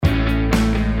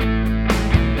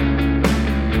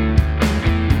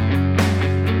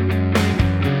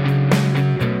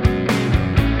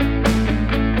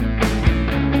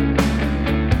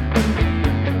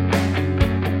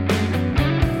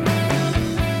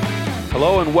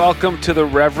Hello and welcome to the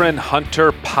Reverend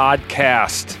Hunter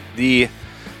podcast, the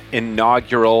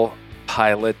inaugural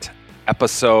pilot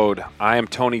episode. I am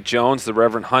Tony Jones, the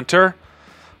Reverend Hunter.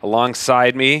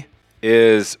 Alongside me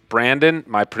is Brandon,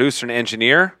 my producer and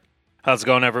engineer. How's it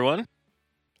going, everyone?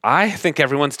 I think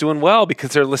everyone's doing well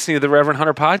because they're listening to the Reverend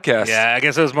Hunter podcast. Yeah, I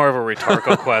guess it was more of a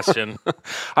rhetorical question.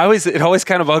 It always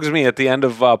kind of bugs me at the end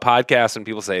of podcasts when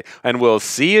people say, and we'll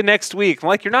see you next week. I'm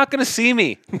like, you're not going to see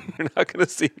me. You're not going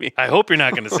to see me. I hope you're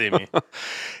not going to see me.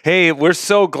 Hey, we're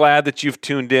so glad that you've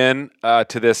tuned in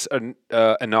to this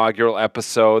inaugural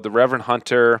episode. The Reverend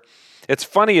Hunter. It's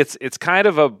funny. It's kind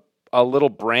of a little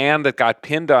brand that got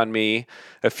pinned on me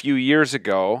a few years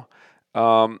ago.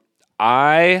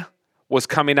 I was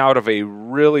coming out of a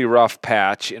really rough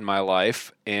patch in my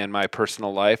life and my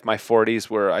personal life. My 40s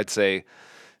were, I'd say,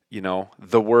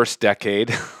 the worst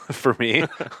decade for me.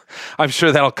 I'm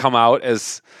sure that'll come out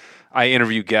as I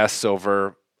interview guests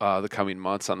over the coming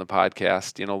months on the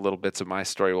podcast. Little bits of my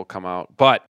story will come out.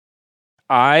 But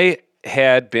I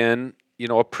had been,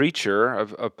 a preacher,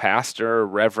 a pastor, a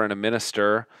reverend, a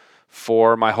minister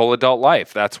for my whole adult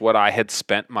life. That's what I had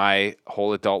spent my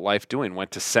whole adult life doing.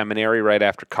 Went to seminary right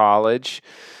after college,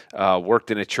 worked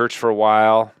in a church for a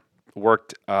while,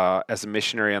 worked as a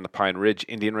missionary on the Pine Ridge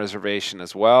Indian Reservation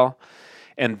as well,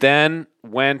 and then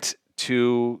went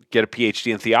to get a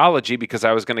PhD in theology because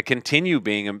I was going to continue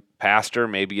being a pastor,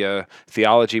 maybe a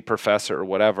theology professor or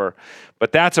whatever.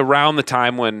 But that's around the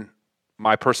time when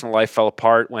my personal life fell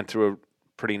apart, went through a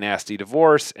pretty nasty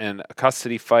divorce and a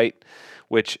custody fight,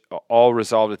 which all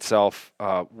resolved itself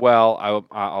well.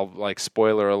 I'll like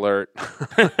spoiler alert.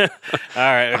 All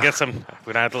right, I guess we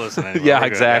don't have to listen anymore. Yeah,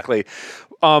 exactly.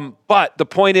 But the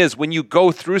point is, when you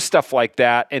go through stuff like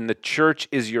that and the church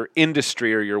is your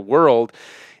industry or your world,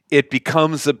 it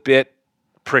becomes a bit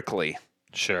prickly.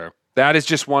 Sure. That is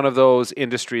just one of those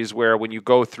industries where when you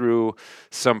go through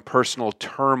some personal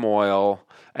turmoil,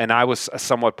 and I was a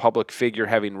somewhat public figure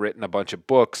having written a bunch of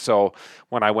books. So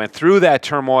when I went through that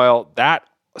turmoil, that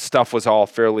stuff was all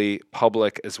fairly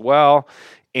public as well.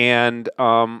 And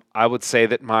I would say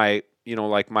that my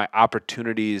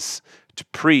opportunities to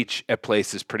preach at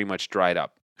places pretty much dried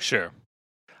up. Sure.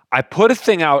 I put a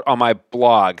thing out on my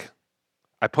blog.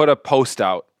 I put a post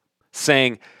out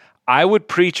saying I would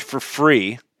preach for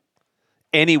free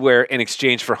anywhere in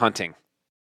exchange for hunting.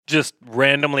 Just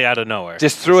randomly out of nowhere.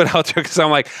 Just threw it out there because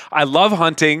I'm like, I love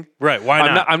hunting. Right, why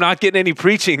not? I'm not getting any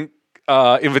preaching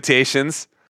invitations.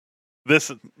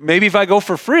 Maybe if I go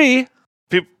for free.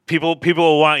 People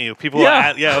will want you. People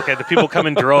yeah. Okay, the people come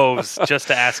in droves just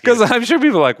to ask you. Because I'm sure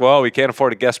people are like, well, we can't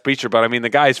afford a guest preacher, but I mean, the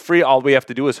guy's free. All we have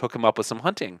to do is hook him up with some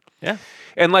hunting. Yeah.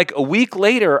 And like a week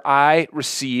later, I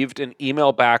received an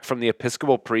email back from the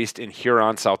Episcopal priest in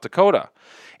Huron, South Dakota.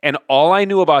 And all I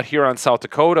knew about Huron, South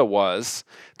Dakota was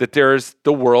that there's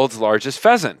the world's largest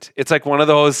pheasant. It's like one of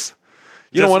those,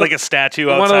 like a statue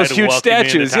outside. One of those huge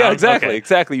statues. Yeah, exactly. Okay.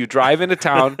 Exactly. You drive into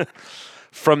town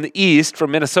from the east,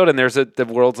 from Minnesota, and there's the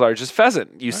world's largest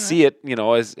pheasant. You see it,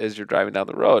 as you're driving down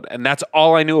the road. And that's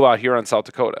all I knew about Huron, South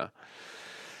Dakota.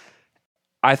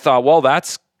 I thought, well,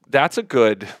 that's a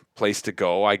good place to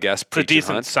go, I guess. It's a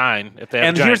decent sign. If they have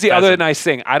and here's the other nice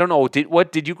thing. I don't know.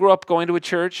 Did you grow up going to a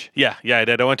church? Yeah, I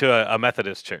did. I went to a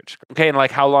Methodist church. Okay, and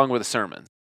like how long were the sermons?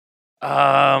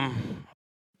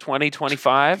 20,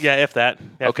 25? Yeah, if that.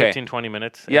 Yeah, okay. 15, 20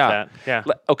 minutes. Yeah. If that.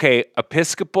 Yeah. Okay,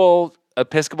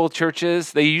 Episcopal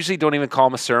churches, they usually don't even call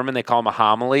them a sermon. They call them a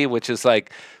homily, which is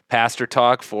like pastor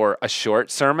talk for a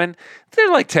short sermon. They're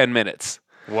like 10 minutes.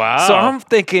 Wow. So I'm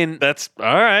thinking, that's all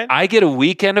right. I get a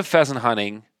weekend of pheasant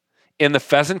hunting in the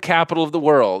pheasant capital of the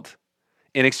world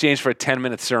in exchange for a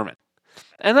 10-minute sermon.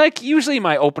 And like usually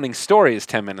my opening story is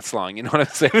 10 minutes long. You know what I'm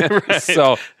saying? Right.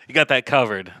 So you got that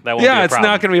covered. That won't be a problem. It's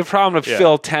not going to be a problem to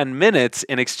fill 10 minutes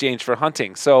in exchange for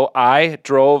hunting. So I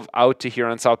drove out to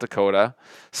Huron, South Dakota,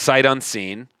 sight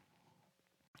unseen,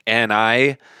 and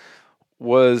I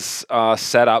was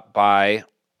set up by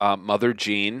Mother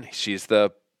Jean. She's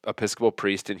the Episcopal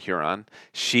priest in Huron.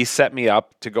 She set me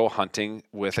up to go hunting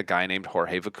with a guy named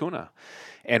Jorge Vicuna.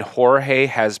 And Jorge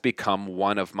has become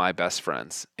one of my best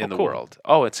friends in the world.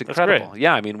 Oh, it's incredible.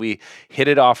 Yeah, I mean, we hit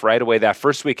it off right away. That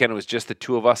first weekend, it was just the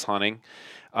two of us hunting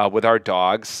with our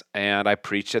dogs, and I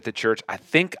preached at the church. I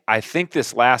think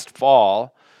this last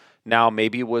fall, now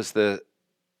maybe it was the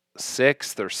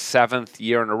 6th or 7th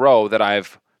year in a row that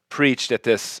I've preached at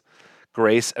this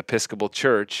Grace Episcopal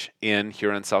Church in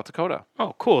Huron, South Dakota.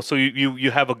 Oh, cool. So you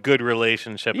have a good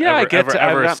relationship. Yeah, I get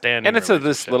ever standing. And it's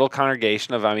this little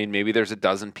congregation of, maybe there's a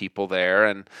dozen people there.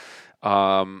 And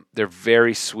They're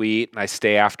very sweet, and I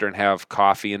stay after and have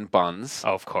coffee and buns.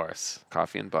 Oh, of course.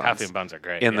 Coffee and buns. Coffee and buns are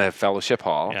great. In the fellowship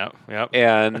hall. Yep.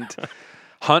 And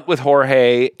hunt with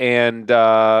Jorge and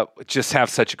just have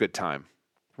such a good time,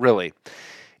 really.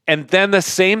 And then the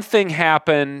same thing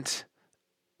happened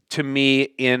to me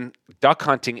in duck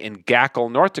hunting in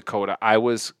Gackle, North Dakota. I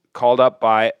was called up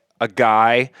by a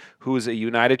guy who's a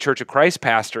United Church of Christ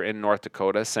pastor in North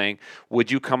Dakota saying,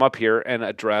 would you come up here and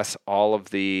address all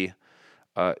the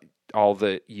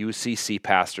UCC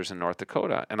pastors in North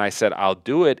Dakota? And I said, I'll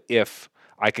do it if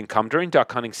I can come during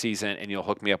duck hunting season and you'll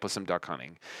hook me up with some duck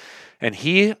hunting. And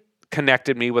he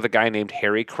connected me with a guy named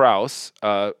Harry Krause,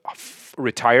 a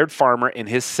retired farmer in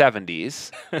his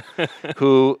 70s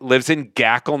who lives in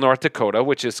Gackle, North Dakota,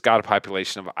 which has got a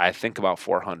population of, I think, about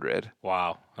 400.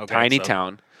 Wow. Okay, Tiny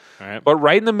town. All right. But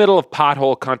right in the middle of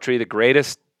pothole country, the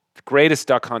greatest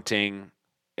duck hunting,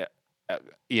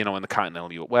 in the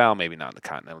continental U.S. Well, maybe not in the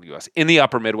continental U.S. In the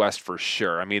upper Midwest for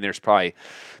sure. I mean, there's probably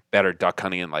better duck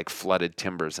hunting in like flooded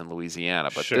timbers in Louisiana,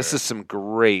 but This is some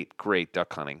great, great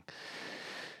duck hunting.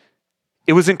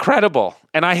 It was incredible.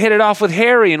 And I hit it off with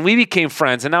Harry and we became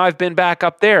friends. And now I've been back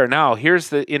up there. Now, here's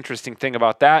the interesting thing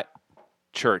about that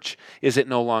church is it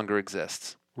no longer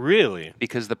exists. Really?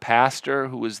 Because the pastor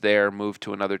who was there moved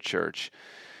to another church.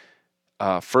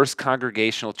 First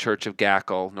Congregational Church of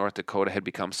Gackle, North Dakota, had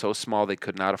become so small they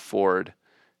could not afford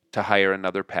to hire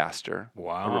another pastor,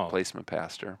 a replacement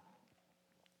pastor.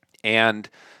 And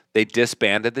they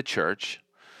disbanded the church.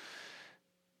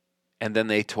 And then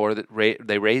they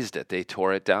raised it. They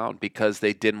tore it down because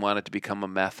they didn't want it to become a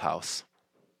meth house.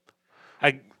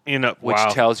 Which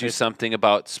tells you something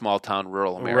about small town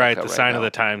rural America. Right, the sign of the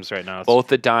times right now. Both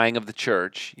the dying of the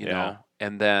church,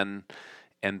 and then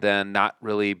not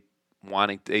really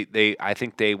wanting. I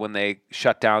think when they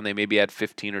shut down, they maybe had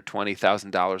 $15,000 or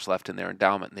 $20,000 left in their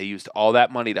endowment, and they used all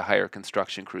that money to hire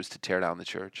construction crews to tear down the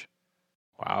church.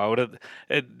 Wow,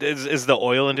 is the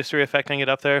oil industry affecting it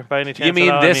up there by any chance? You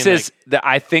mean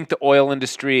I think the oil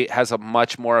industry has a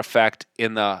much more effect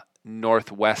in the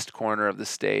northwest corner of the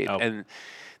state, and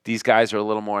these guys are a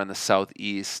little more in the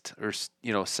southeast or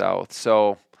south.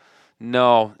 So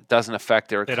no, it doesn't affect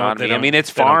their economy. I mean,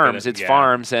 it's farms,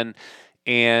 farms,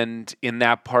 and in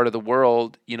that part of the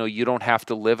world, you don't have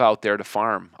to live out there to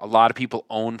farm. A lot of people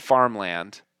own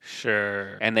farmland,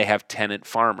 sure, and they have tenant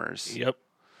farmers. Yep.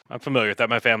 I'm familiar with that.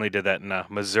 My family did that in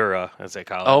Missouri, as they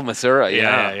call it. Oh, Missouri,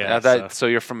 yeah. Yeah. So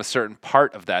you're from a certain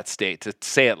part of that state to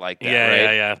say it like that,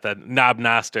 right? Yeah. That Knob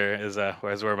Noster is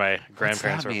where my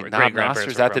grandparents were. Knob Noster,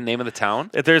 is that the name of the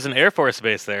town? There's an Air Force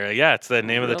base there. Yeah, it's the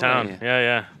name of the town.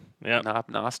 Yeah. Knob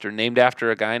Noster, named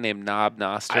after a guy named Knob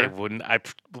Noster.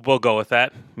 We'll go with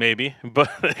that, maybe. But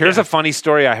here's a funny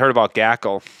story I heard about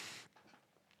Gackle.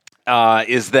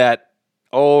 Is that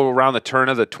around the turn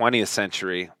of the 20th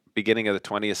century, beginning of the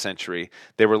 20th century,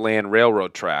 they were laying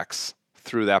railroad tracks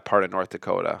through that part of North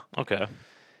Dakota. Okay.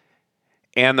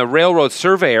 And the railroad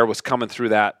surveyor was coming through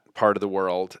that part of the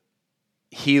world.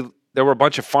 There were a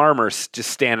bunch of farmers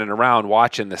just standing around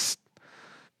watching this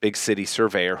big city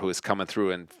surveyor who was coming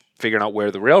through and figuring out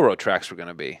where the railroad tracks were going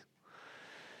to be.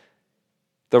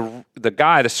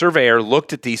 The surveyor,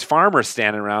 looked at these farmers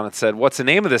standing around and said, "What's the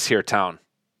name of this here town?"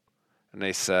 And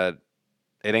they said,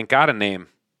 "It ain't got a name."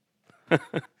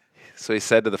 So he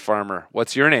said to the farmer,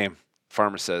 "What's your name?"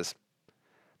 Farmer says,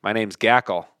 "My name's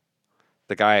Gackle."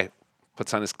 The guy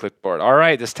puts on his clipboard, "All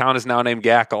right, this town is now named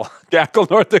Gackle." Gackle,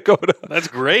 North Dakota. That's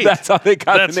great. That's how they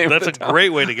got the name of the town. That's a great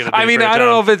way to get a name. I mean, I don't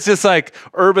know if it's just like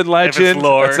urban legend. If it's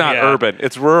lore, it's not urban.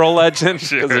 It's rural legend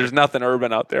because there's nothing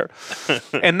urban out there.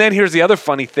 And then here's the other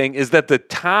funny thing is that the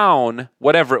town,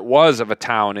 whatever it was of a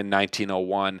town in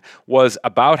 1901, was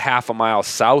about half a mile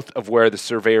south of where the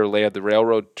surveyor laid the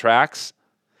railroad tracks.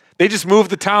 They just moved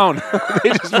the town.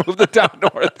 They just moved the town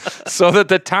north so that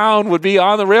the town would be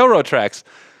on the railroad tracks.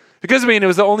 Because, it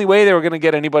was the only way they were going to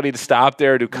get anybody to stop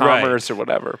there, do commerce or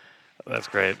whatever. That's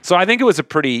great. So I think it was a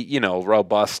pretty,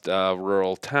 robust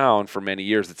rural town for many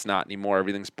years. It's not anymore.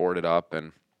 Everything's boarded up.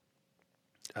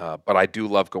 But I do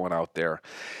love going out there.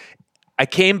 I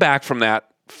came back from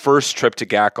that first trip to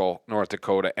Gackle, North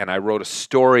Dakota, and I wrote a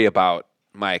story about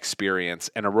my experience.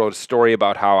 And I wrote a story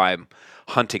about how I'm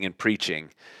hunting and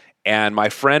preaching. And my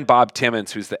friend Bob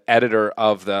Timmons, who's the editor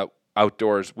of the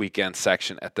Outdoors Weekend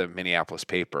section at the Minneapolis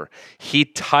paper, he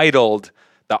titled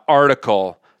the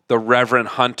article, "The Reverend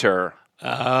Hunter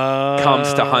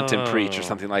Comes to Hunt and Preach," or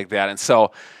something like that. And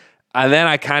then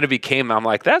I kind of I'm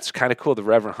like, that's kind of cool, the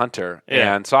Reverend Hunter.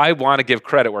 Yeah. And so I want to give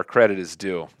credit where credit is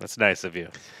due. That's nice of you.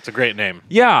 It's a great name.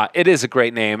 Yeah, it is a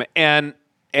great name. And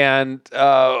And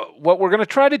what we're going to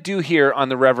try to do here on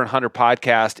the Reverend Hunter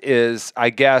podcast is, I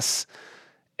guess,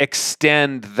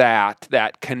 extend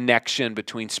that connection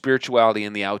between spirituality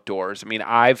and the outdoors. I mean,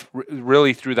 I've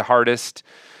really, through the hardest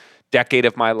decade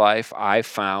of my life, I've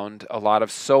found a lot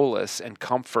of solace and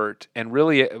comfort, and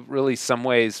really some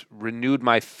ways renewed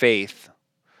my faith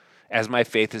as my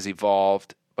faith has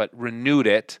evolved, but renewed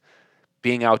it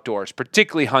being outdoors,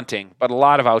 particularly hunting, but a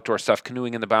lot of outdoor stuff,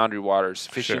 canoeing in the Boundary Waters,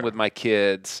 fishing with my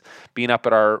kids, being up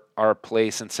at our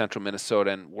place in central Minnesota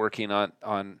and working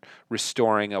on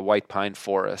restoring a white pine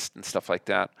forest and stuff like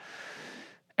that.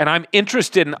 And I'm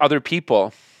interested in other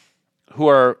people who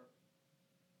are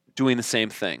doing the same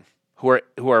thing, who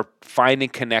are finding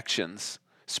connections,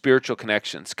 spiritual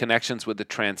connections with the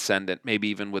transcendent, maybe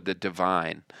even with the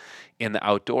divine in the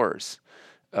outdoors.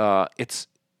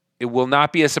 It will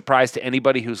not be a surprise to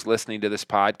anybody who's listening to this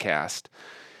podcast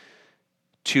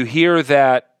to hear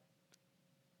that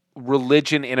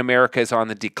religion in America is on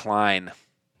the decline.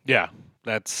 Yeah,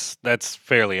 that's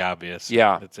fairly obvious.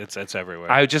 Yeah. It's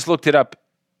everywhere. I just looked it up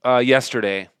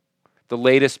yesterday. The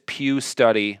latest Pew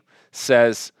study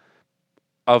says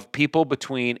of people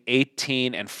between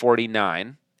 18 and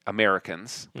 49,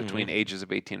 Americans between ages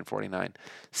of 18 and 49,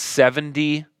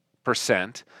 70%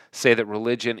 say that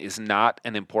religion is not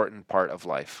an important part of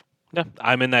life. Yeah,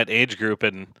 I'm in that age group,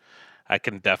 and I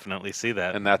can definitely see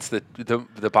that. And that's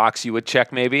the box you would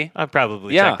check, maybe? I'd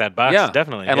probably check that box,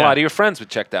 definitely. And a lot of your friends would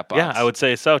check that box. Yeah, I would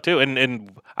say so, too.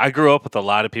 And I grew up with a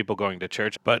lot of people going to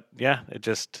church, but yeah, it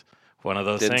just, one of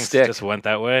those Didn't things stick. just went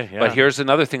that way. Yeah. But here's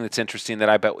another thing that's interesting that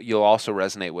I bet you'll also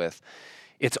resonate with.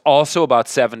 It's also about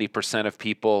 70% of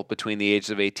people between the ages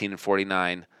of 18 and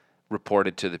 49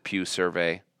 reported to the Pew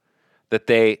survey that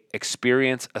they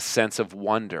experience a sense of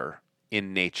wonder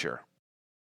in nature.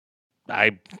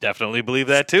 I definitely believe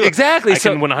that too. Exactly. I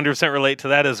can 100% relate to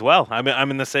that as well.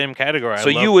 I'm in the same category. So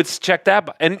you would check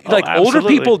that, and older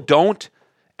absolutely. people don't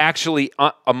actually.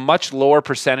 A much lower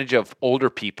percentage of older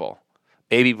people,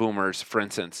 baby boomers, for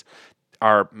instance,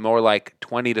 are more like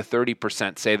 20 to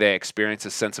 30% say they experience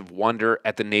a sense of wonder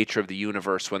at the nature of the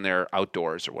universe when they're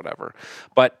outdoors or whatever.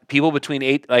 But people between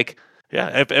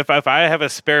Yeah, if I have a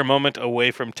spare moment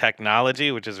away from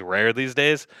technology, which is rare these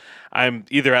days, I'm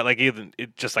either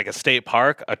at just like a state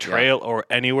park, a trail, or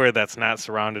anywhere that's not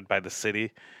surrounded by the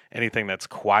city, anything that's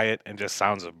quiet and just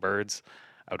sounds of birds.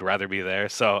 I would rather be there.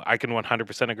 So I can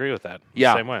 100% agree with that.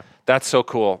 Yeah, Same way. That's so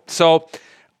cool. So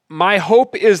my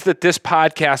hope is that this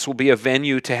podcast will be a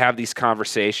venue to have these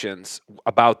conversations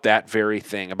about that very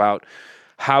thing, about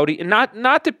how do you, not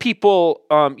that people,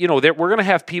 that we're going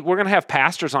to have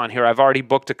pastors on here. I've already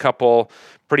booked a couple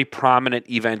pretty prominent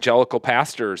evangelical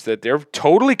pastors that they're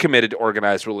totally committed to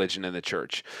organized religion in the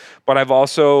church. But I've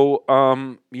also,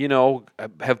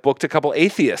 have booked a couple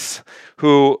atheists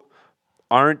who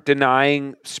aren't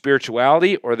denying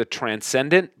spirituality or the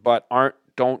transcendent, but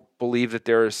don't believe that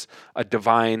there's a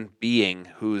divine being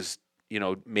who's,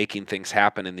 making things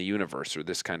happen in the universe or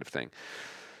this kind of thing.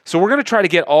 So we're going to try to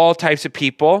get all types of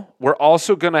people. We're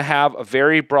also going to have a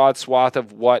very broad swath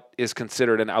of what is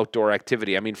considered an outdoor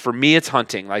activity. I mean, for me, it's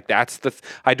hunting. Like I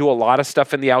do a lot of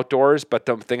stuff in the outdoors, but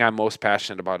the thing I'm most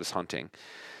passionate about is hunting.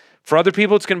 For other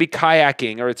people, it's going to be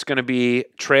kayaking, or it's going to be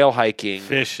trail hiking,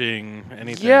 fishing,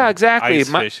 anything. Yeah, exactly. Ice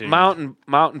fishing.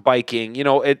 Mountain biking.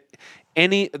 I'm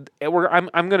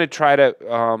going to try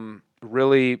to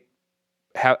really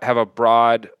have a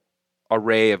broad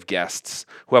array of guests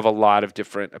who have a lot of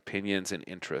different opinions and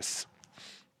interests.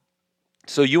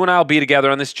 So you and I will be together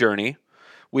on this journey.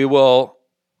 We will,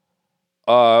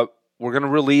 we're going to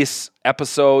release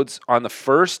episodes on the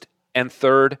first and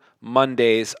third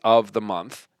Mondays of the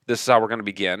month. This is how we're going to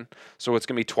begin. So it's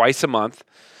going to be twice a month.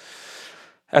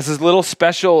 As a little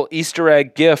special Easter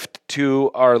egg gift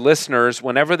to our listeners,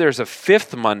 whenever there's a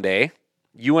fifth Monday,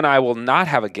 you and I will not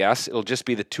have a guest. It'll just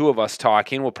be the two of us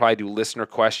talking. We'll probably do listener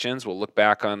questions. We'll look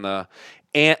back on the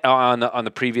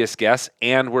previous guests,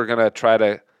 and we're going to try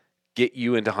to get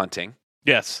you into hunting.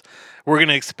 Yes. We're going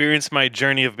to experience my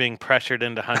journey of being pressured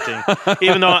into hunting,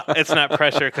 even though it's not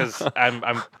pressure because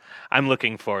I'm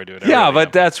looking forward to it. Yeah,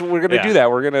 but we're going to do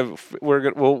that.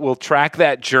 We'll track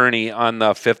that journey on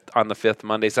the fifth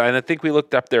Monday. So, and I think we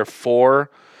looked up there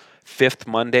 4 fifth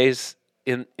Mondays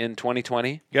in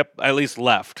 2020. Yep, at least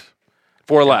left.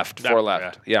 4 left.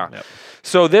 Yeah. Yep.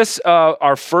 So this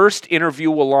our first interview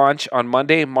will launch on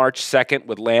Monday, March 2nd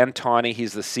with Tawney.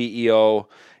 He's the CEO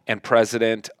and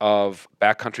president of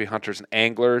Backcountry Hunters and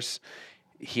Anglers.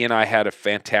 He and I had a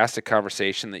fantastic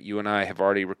conversation that you and I have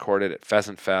already recorded at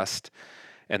Pheasant Fest,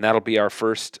 and that'll be our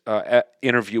first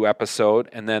interview episode.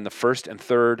 And then the first and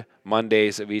third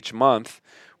Mondays of each month,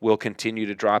 we'll continue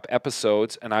to drop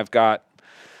episodes. And I've got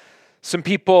some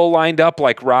people lined up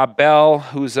like Rob Bell,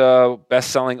 who's a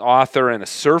best-selling author and a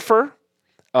surfer.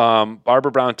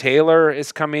 Barbara Brown Taylor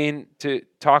is coming to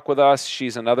talk with us.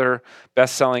 She's another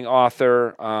best-selling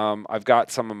author. I've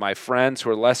got some of my friends who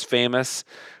are less famous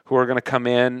who are going to come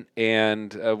in,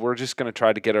 and we're just going to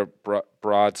try to get a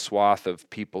broad swath of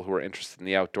people who are interested in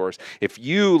the outdoors. If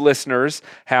you listeners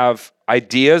have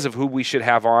ideas of who we should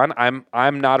have on,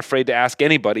 I'm not afraid to ask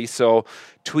anybody. So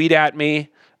tweet at me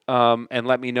and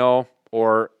let me know,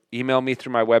 or email me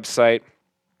through my website.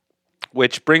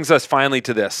 Which brings us finally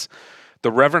to this.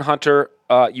 The Reverend Hunter,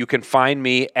 you can find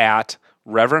me at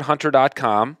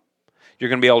reverendhunter.com. You're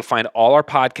going to be able to find all our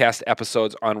podcast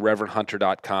episodes on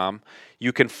reverendhunter.com.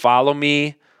 You can follow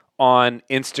me on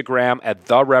Instagram at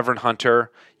The Reverend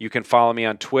Hunter. You can follow me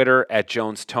on Twitter at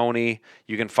Jones Tawney.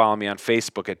 You can follow me on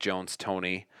Facebook at Jones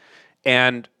Tawney.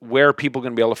 And where are people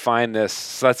going to be able to find this?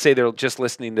 So let's say they're just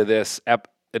listening to this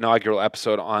inaugural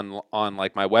episode on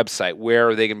like my website. Where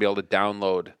are they going to be able to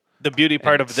download? The beauty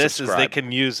part of this subscribe. is they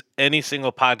can use any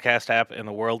single podcast app in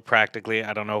the world practically.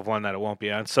 I don't know of one that it won't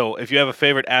be on. So if you have a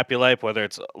favorite app you like, whether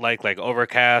it's like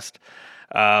Overcast,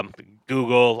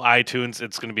 Google, iTunes,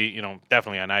 it's going to be,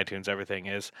 definitely on iTunes, everything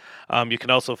is. You can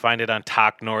also find it on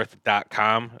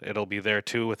talknorth.com. It'll be there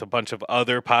too with a bunch of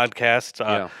other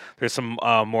podcasts. There's some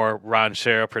more Ron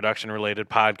Shera production-related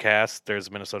podcasts.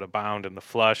 There's Minnesota Bound and The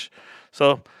Flush.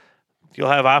 So you'll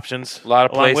have options. A lot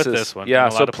of along places. With this one. Yeah,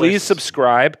 so please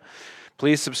subscribe.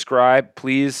 Please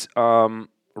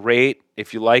rate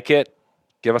if you like it.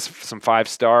 Give us some 5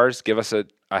 stars. Give us a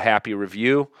happy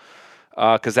review,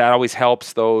 because that always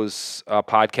helps those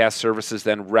podcast services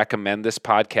then recommend this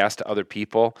podcast to other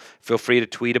people. Feel free to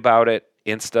tweet about it,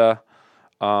 Insta,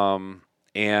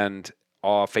 and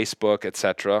Facebook,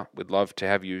 etc. We'd love to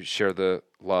have you share the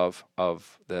love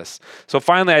of this. So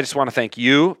finally, I just want to thank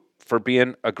you for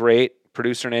being a great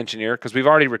producer and engineer, because we've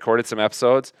already recorded some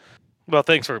episodes. Well,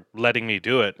 thanks for letting me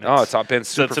do it. It's been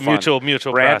super it's a fun.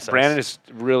 mutual process. Brandon is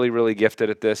really, really gifted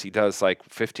at this. He does like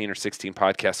 15 or 16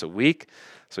 podcasts a week,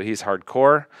 so he's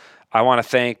hardcore. I want to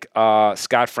thank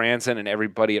Scott Franzen and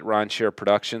everybody at Ron Shera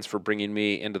Productions for bringing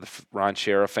me into the Ron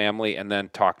Shera family, and then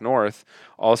Talk North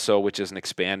also, which is an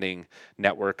expanding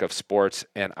network of sports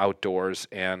and outdoors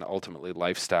and ultimately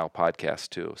lifestyle podcasts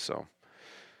too. So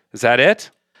is that it?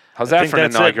 How's that for an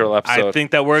inaugural episode? I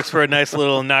think that works for a nice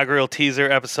little inaugural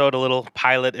teaser episode, a little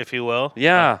pilot, if you will.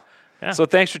 Yeah. So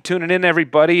thanks for tuning in,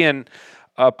 everybody. And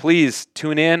please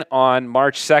tune in on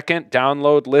March 2nd.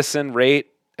 Download, listen,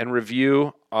 rate, and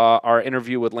review our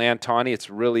interview with Tawney. It's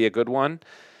really a good one.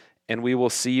 And we will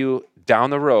see you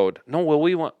down the road.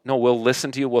 We'll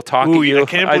listen to you. We'll talk to you. I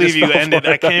can't believe you ended.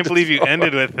 I can't believe you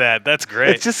ended with that. That's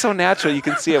great. It's just so natural. You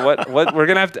can see it. What we're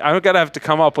gonna have to. I'm gonna have to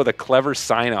come up with a clever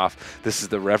sign off. This is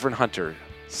the Reverend Hunter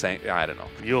saying. I don't know.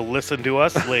 You'll listen to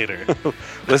us later.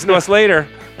 Listen to us later.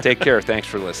 Take care. Thanks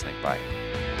for listening. Bye.